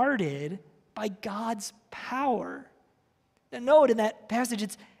guarded by God's power. Now note in that passage,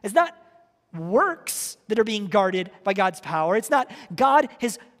 it's not works that are being guarded by God's power. It's not God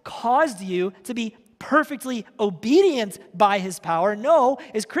has caused you to be perfectly obedient by his power. No,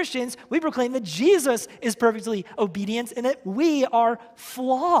 as Christians, we proclaim that Jesus is perfectly obedient and that we are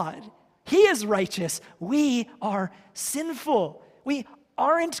flawed. He is righteous. We are sinful. We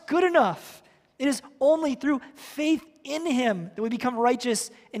aren't good enough. It is only through faith in him that we become righteous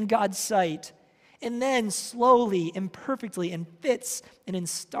in God's sight. And then slowly, imperfectly, in fits and in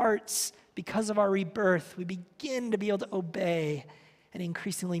starts, because of our rebirth, we begin to be able to obey in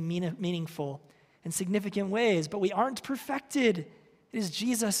increasingly meaningful and significant ways, but we aren't perfected. It is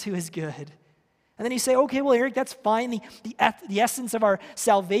Jesus who is good. And then you say, okay, well, Eric, that's fine. The essence of our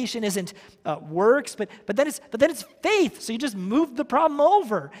salvation isn't works, but then it's faith. So you just moved the problem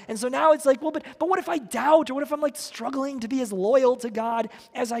over. And so now it's like, well, but what if I doubt, or what if I'm like struggling to be as loyal to God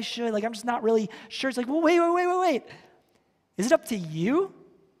as I should? Like I'm just not really sure. It's like, well, wait. Is it up to you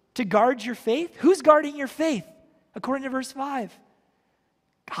to guard your faith? Who's guarding your faith? According to verse 5,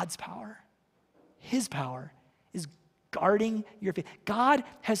 God's power. His power is guarding your faith. God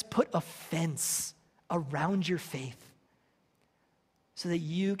has put a fence around your faith so that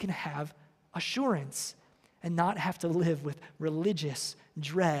you can have assurance and not have to live with religious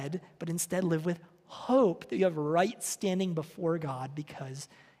dread, but instead live with hope that you have right standing before God because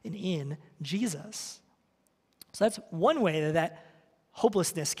and in Jesus. So that's one way that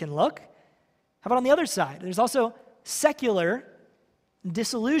hopelessness can look. How about on the other side? There's also secular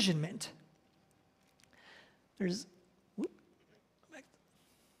disillusionment. There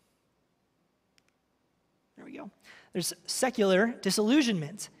we go. There's secular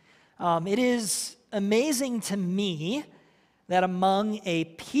disillusionment. It is amazing to me that among a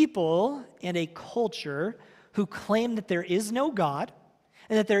people and a culture who claim that there is no God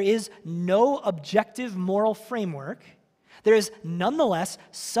and that there is no objective moral framework, there is nonetheless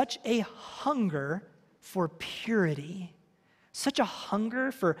such a hunger for purity, such a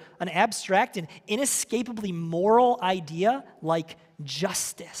hunger for an abstract and inescapably moral idea like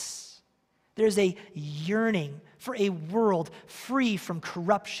justice. There's a yearning for a world free from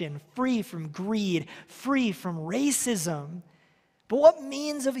corruption, free from greed, free from racism. But what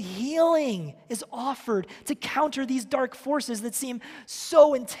means of healing is offered to counter these dark forces that seem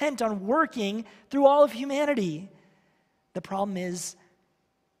so intent on working through all of humanity? The problem is,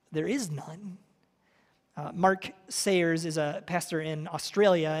 there is none. Mark Sayers is a pastor in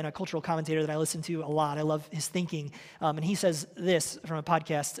Australia and a cultural commentator that I listen to a lot. I love his thinking. And he says this from a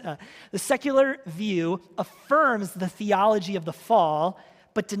podcast. The secular view affirms the theology of the fall,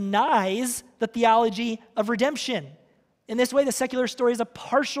 but denies the theology of redemption. In this way, the secular story is a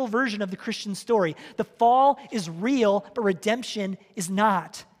partial version of the Christian story. The fall is real, but redemption is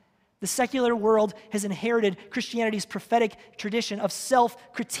not. The secular world has inherited Christianity's prophetic tradition of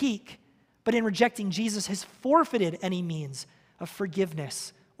self-critique, but in rejecting Jesus has forfeited any means of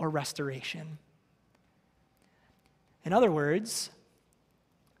forgiveness or restoration. In other words,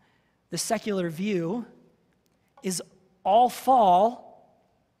 the secular view is all fall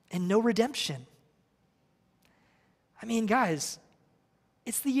and no redemption. I mean, guys,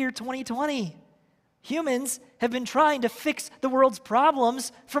 it's the year 2020. Humans have been trying to fix the world's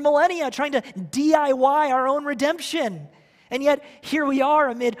problems for millennia, trying to DIY our own redemption. And yet, here we are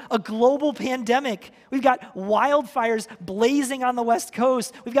amid a global pandemic. We've got wildfires blazing on the West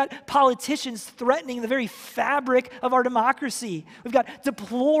Coast. We've got politicians threatening the very fabric of our democracy. We've got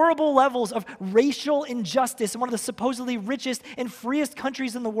deplorable levels of racial injustice in one of the supposedly richest and freest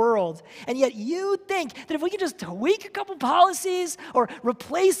countries in the world. And yet, you think that if we could just tweak a couple policies or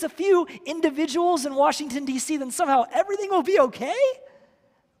replace a few individuals in Washington, D.C., then somehow everything will be okay?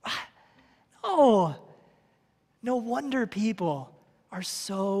 No. No wonder people are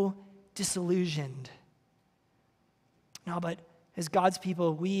so disillusioned. No, but as God's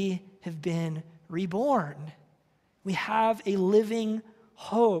people, we have been reborn. We have a living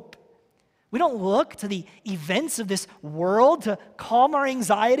hope. We don't look to the events of this world to calm our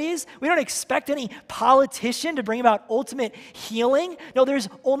anxieties. We don't expect any politician to bring about ultimate healing. No, there's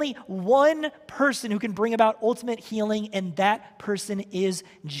only one person who can bring about ultimate healing, and that person is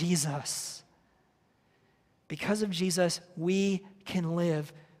Jesus. Because of Jesus, we can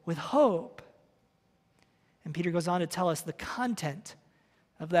live with hope. And Peter goes on to tell us the content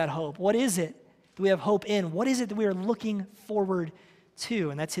of that hope. What is it that we have hope in? What is it that we are looking forward to?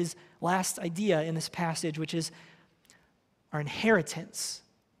 And that's his last idea in this passage, which is our inheritance.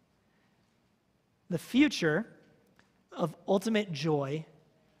 The future of ultimate joy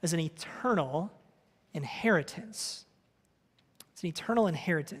is an eternal inheritance. It's an eternal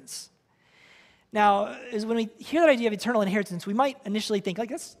inheritance. Now, when we hear that idea of eternal inheritance, we might initially think, I'm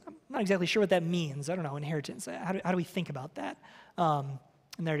not exactly sure what that means. I don't know, inheritance. How do we think about that? And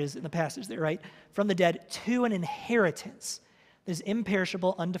there it is in the passage there, right? From the dead to an inheritance that is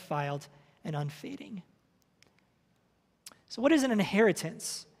imperishable, undefiled, and unfading. So what is an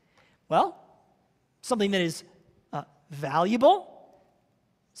inheritance? Well, something that is valuable.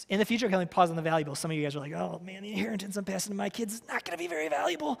 In the future, can we pause on the valuable? Some of you guys are like, oh man, the inheritance I'm passing to my kids is not going to be very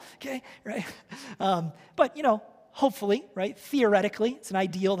valuable, okay, right? But, hopefully, right, theoretically, it's an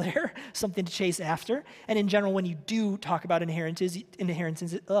ideal there, something to chase after. And in general, when you do talk about inheritances,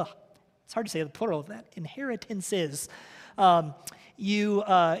 it's hard to say the plural of that, inheritances.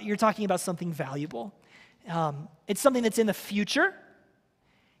 You're talking about something valuable. It's something that's in the future,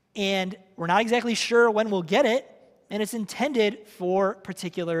 and we're not exactly sure when we'll get it, and it's intended for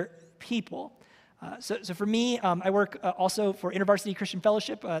particular people. So for me, I work also for InterVarsity Christian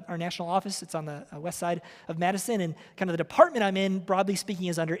Fellowship, our national office. It's on the west side of Madison, and kind of the department I'm in, broadly speaking,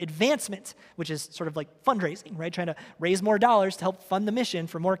 is under advancement, which is sort of like fundraising, right? Trying to raise more dollars to help fund the mission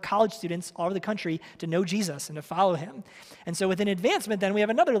for more college students all over the country to know Jesus and to follow him. And so within advancement, then we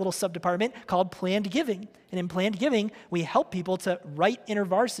have another little sub-department called planned giving. And in planned giving, we help people to write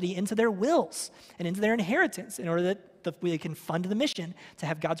InterVarsity into their wills and into their inheritance in order that they can fund the mission to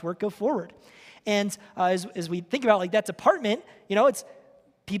have God's work go forward. And as we think about like that department, it's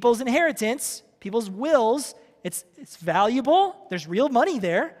people's inheritance, people's wills. It's valuable. There's real money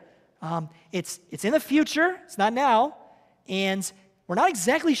there. It's in the future. It's not now. And we're not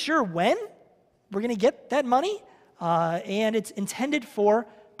exactly sure when we're going to get that money. And it's intended for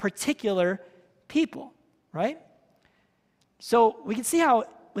particular people, right? So we can see how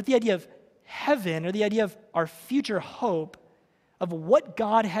with the idea of heaven, or the idea of our future hope, of what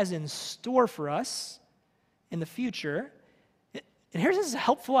God has in store for us in the future, inheritance is a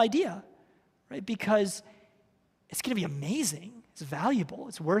helpful idea, right? Because it's going to be amazing. It's valuable.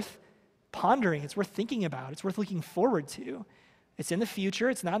 It's worth pondering. It's worth thinking about. It's worth looking forward to. It's in the future.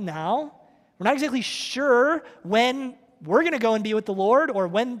 It's not now. We're not exactly sure when we're going to go and be with the Lord or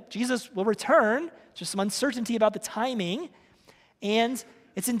when Jesus will return. Just some uncertainty about the timing. And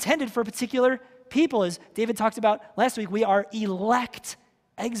it's intended for particular people. As David talked about last week, we are elect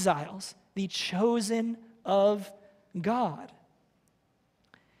exiles, the chosen of God.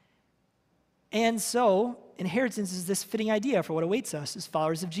 And so, inheritance is this fitting idea for what awaits us as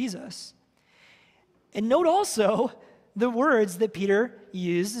followers of Jesus. And note also the words that Peter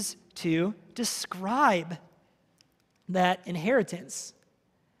uses to describe that inheritance.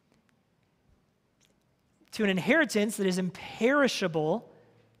 To an inheritance that is imperishable,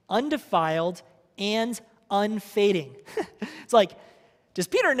 undefiled, and unfading. It's like, does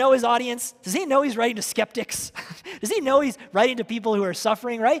Peter know his audience? Does he know he's writing to skeptics? Does he know he's writing to people who are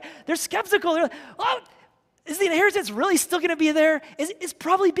suffering, right? They're skeptical. They're like, oh, is the inheritance really still going to be there? It's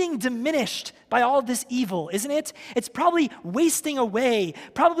probably being diminished by all of this evil, isn't it? It's probably wasting away.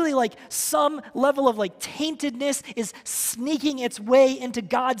 Probably like some level of like taintedness is sneaking its way into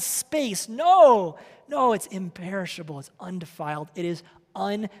God's space. No, it's imperishable. It's undefiled. It is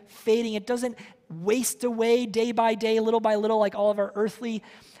unfading. It doesn't waste away day by day, little by little, like all of our earthly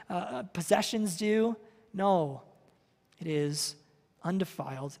possessions do. No, it is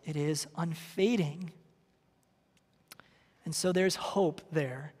undefiled. It is unfading. And so there's hope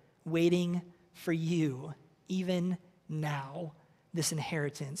there waiting for you. Even now, this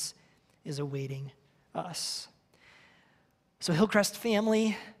inheritance is awaiting us. So Hillcrest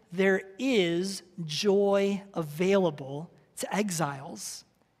family, there is joy available to exiles.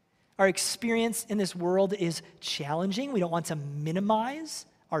 Our experience in this world is challenging. We don't want to minimize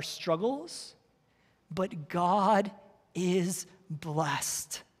our struggles, but God is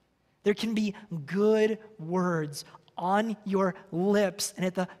blessed. There can be good words on your lips and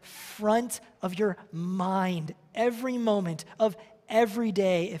at the front of your mind every moment of every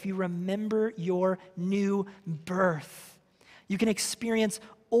day if you remember your new birth. You can experience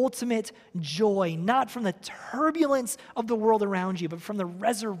ultimate joy, not from the turbulence of the world around you, but from the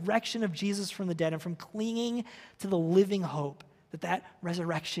resurrection of Jesus from the dead and from clinging to the living hope that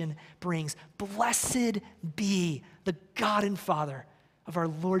resurrection brings. Blessed be the God and Father of our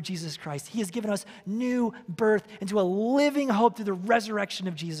Lord Jesus Christ. He has given us new birth into a living hope through the resurrection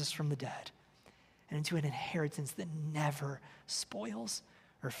of Jesus from the dead and into an inheritance that never spoils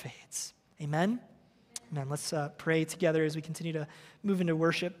or fades. Amen? Amen. Let's pray together as we continue to move into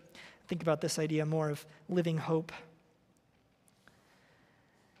worship. Think about this idea more of living hope.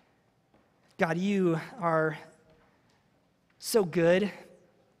 God, you are so good.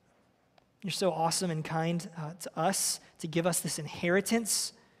 You're so awesome and kind to us, to give us this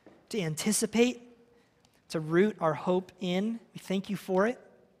inheritance, to anticipate, to root our hope in. We thank you for it.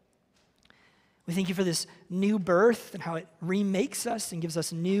 We thank you for this new birth and how it remakes us and gives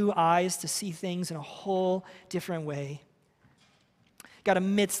us new eyes to see things in a whole different way. God,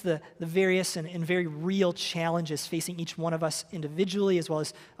 amidst the various and very real challenges facing each one of us individually, as well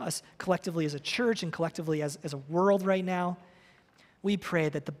as us collectively as a church and collectively as a world right now, we pray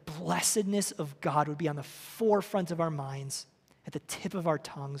that the blessedness of God would be on the forefront of our minds, at the tip of our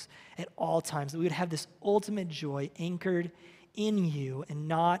tongues at all times, that we would have this ultimate joy anchored in you and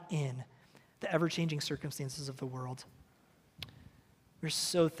not in the ever-changing circumstances of the world. We're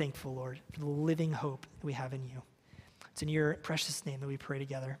so thankful, Lord, for the living hope that we have in you. It's in your precious name that we pray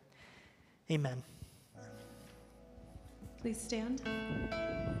together. Amen. Please stand.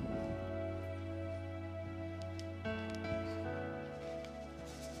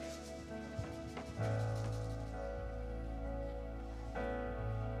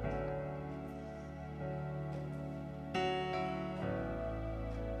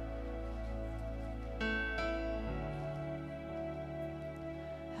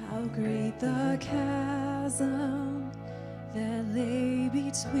 great the chasm that lay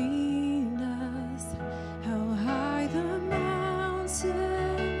between us, how high the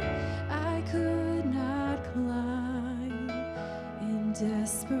mountain I could not climb. In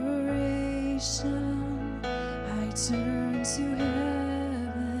desperation, I turned to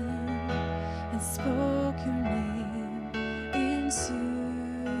heaven and spoke your name into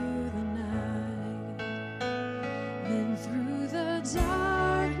the night. Then through the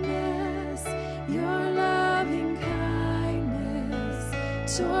darkness, your loving kindness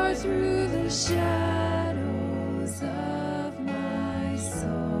tore through the shadows of my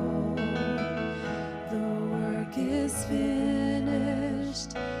soul. The work is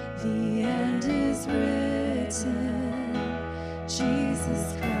finished, the end is written.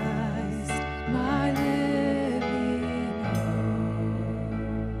 Jesus Christ, my living hope.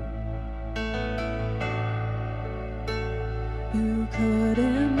 Who could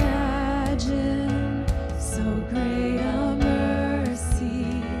imagine so great a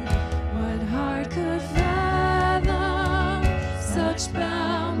mercy? What heart could fathom such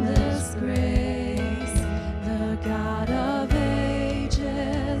boundless grace? The God of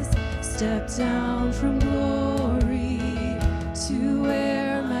ages stepped down from glory to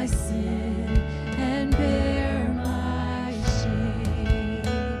wear my sin and bear my shame.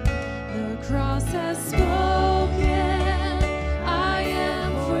 The cross has spoken, I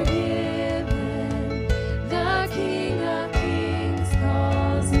am forgiven. The King of Kings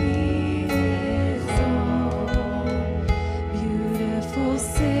calls me his own. Beautiful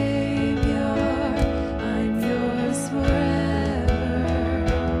Savior, I'm yours forever.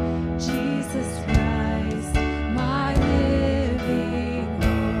 Jesus Christ, my living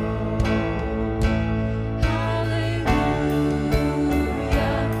hope. Hallelujah,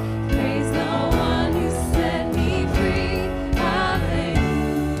 praise the one who set me free.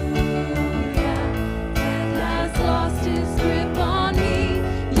 Hallelujah, death has lost its grip on me.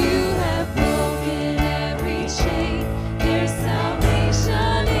 You have broken every chain. There's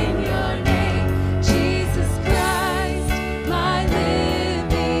salvation in your name, Jesus Christ, my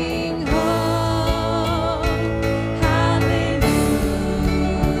living hope. Hallelujah,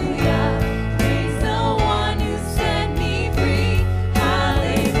 praise the one who set me free.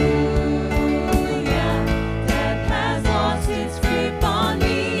 Hallelujah, death has lost its grip on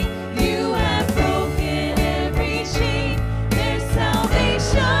me. You have broken every chain. There's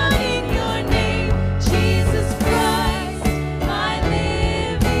salvation in your name, Jesus Christ, my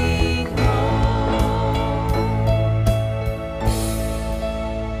living hope.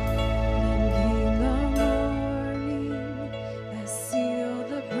 Then came the morning that sealed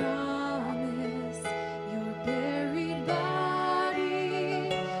the promise. Your buried body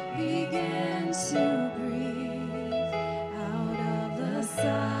began to breathe. Out of the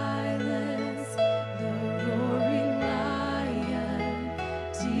silence, the roaring lion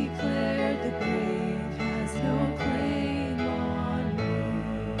declared the grave has no claim on me.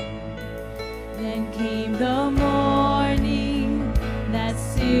 Then came the morning that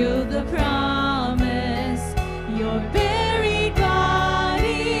sealed the promise. Your buried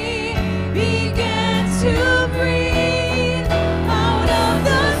body began to breathe. Out of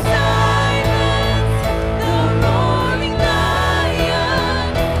the silence, the roaring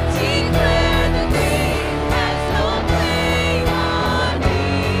lion declared the grave has no claim on me.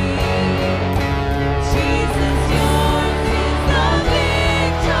 Jesus, yours is the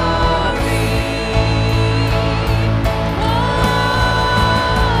victory. Oh,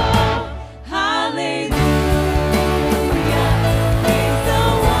 hallelujah, praise the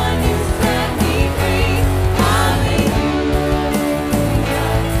one who set me free. Hallelujah,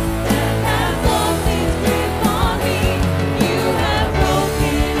 death has lost its grip on me. You have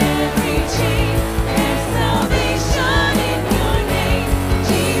broken every chain. There's salvation in your name,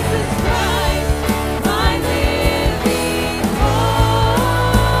 Jesus Christ, my living hope.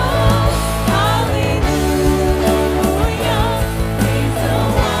 Hallelujah, praise the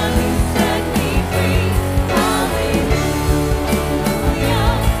one who set me free. Hallelujah,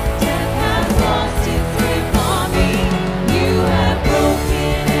 death has lost its grip on me. You have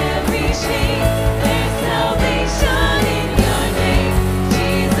broken every chain. There's salvation in your name,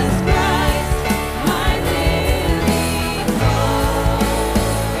 Jesus Christ, my living hope.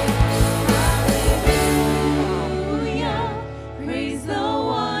 Hallelujah, praise the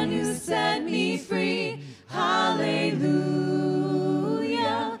one who set me free. Hallelujah,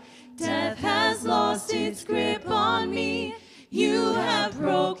 death has lost its grip on me. You have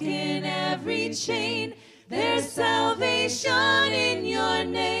broken every chain. There's salvation in your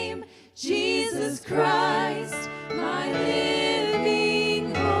name, Jesus Christ, my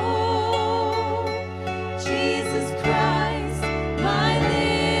living hope.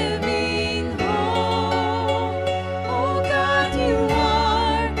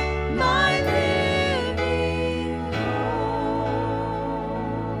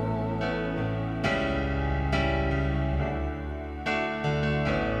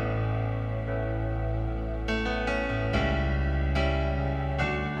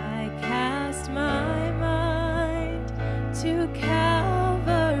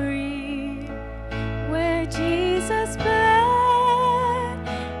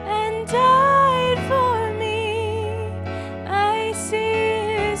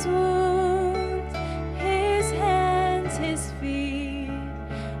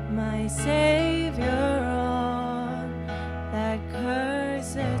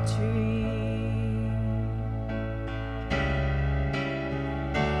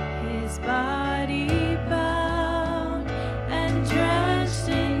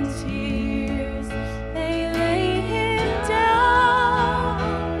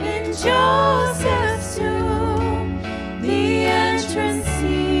 Joseph's tomb, the entrance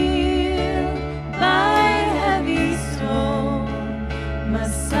sealed by heavy stone,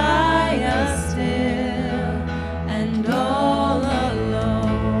 Messiah still and all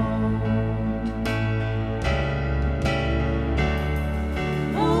alone.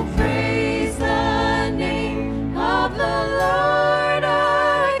 Oh, praise the name of the Lord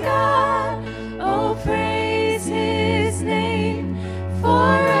our God. Oh, praise his name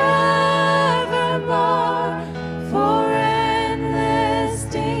forevermore. For endless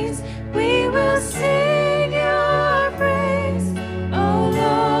days we will sing your praise, O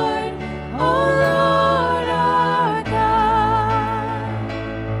Lord our God.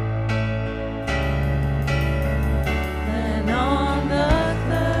 Then on the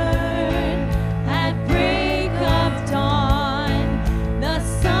third, at break of dawn, the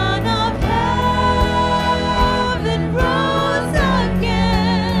Son of Heaven rose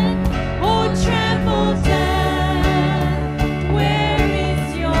again. Oh, tremble death, where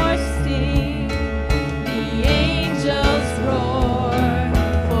is your sting? The angels roar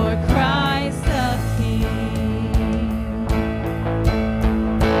for Christ the King.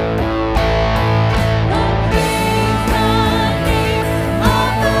 Oh, praise the name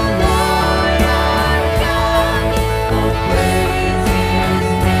of the Lord our God. Oh, praise his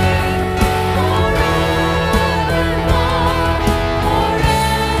name forevermore. For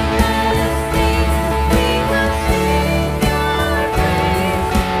endless days we will sing your praise,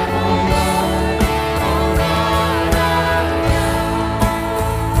 O Lord our God.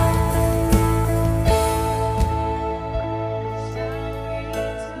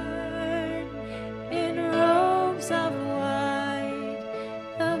 In robes of white,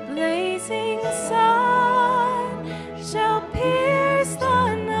 the blazing sun shall pierce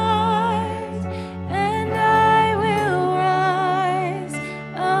the night, and I will rise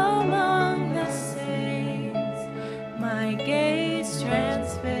among the saints, my gaze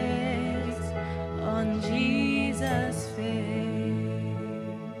transfixed on Jesus' face.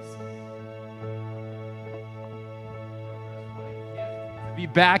 Be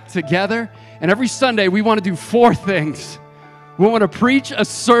back together. And every Sunday, we want to do 4 things. We want to preach a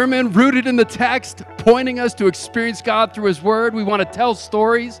sermon rooted in the text, pointing us to experience God through his word. We want to tell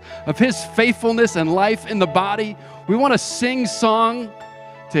stories of his faithfulness and life in the body. We want to sing song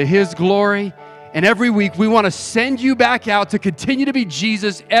to his glory. And every week, we want to send you back out to continue to be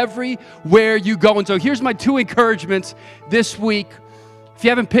Jesus everywhere you go. And so here's my 2 encouragements this week. If you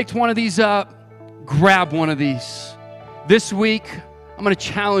haven't picked one of these up, grab one of these. This week, I'm going to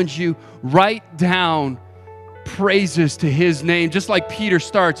challenge you, write down praises to his name, just like Peter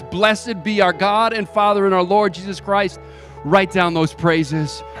starts. Blessed be our God and Father and our Lord Jesus Christ. Write down those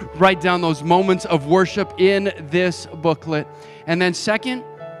praises. Write down those moments of worship in this booklet. And then second,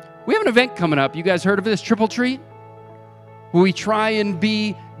 we have an event coming up. You guys heard of this, Triple Treat? Where we try and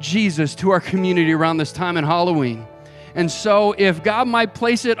be Jesus to our community around this time in Halloween. And so if God might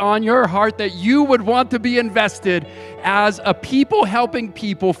place it on your heart that you would want to be invested as a people helping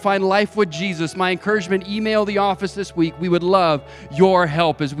people find life with Jesus, my encouragement, email the office this week. We would love your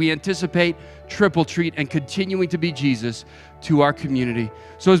help as we anticipate Triple Treat and continuing to be Jesus to our community.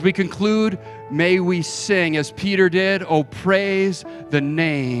 So as we conclude, may we sing as Peter did, oh, praise the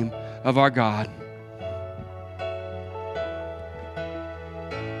name of our God.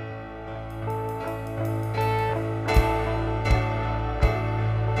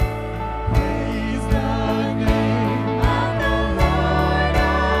 Praise the name of the Lord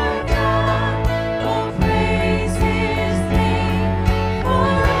our God. Oh, praise his name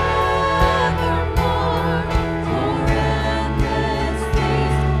forevermore. For endless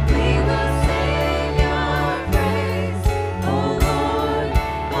days we will sing your praise, O Lord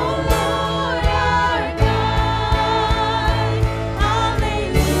our God.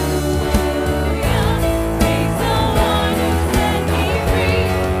 Hallelujah. Praise the one who set me free.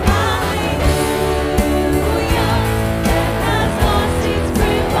 Hallelujah. Death has lost its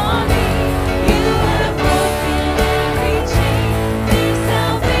grip on me. You have broken every chain. There's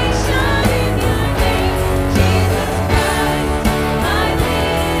salvation in your name, Jesus Christ, my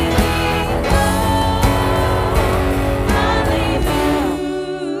living hope.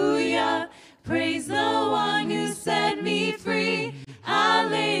 Hallelujah. Praise the one who set me free.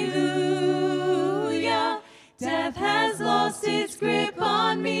 Hallelujah. Death has lost its grip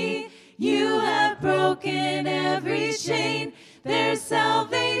on me. You have broken every chain. There's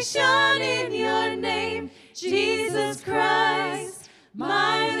salvation in your name, Jesus Christ,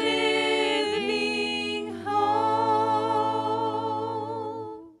 my living hope.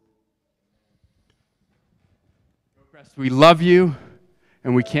 We love you.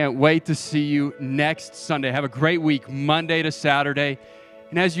 And we can't wait to see you next Sunday. Have a great week, Monday to Saturday.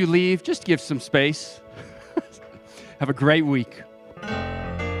 And as you leave, just give some space. Have a great week.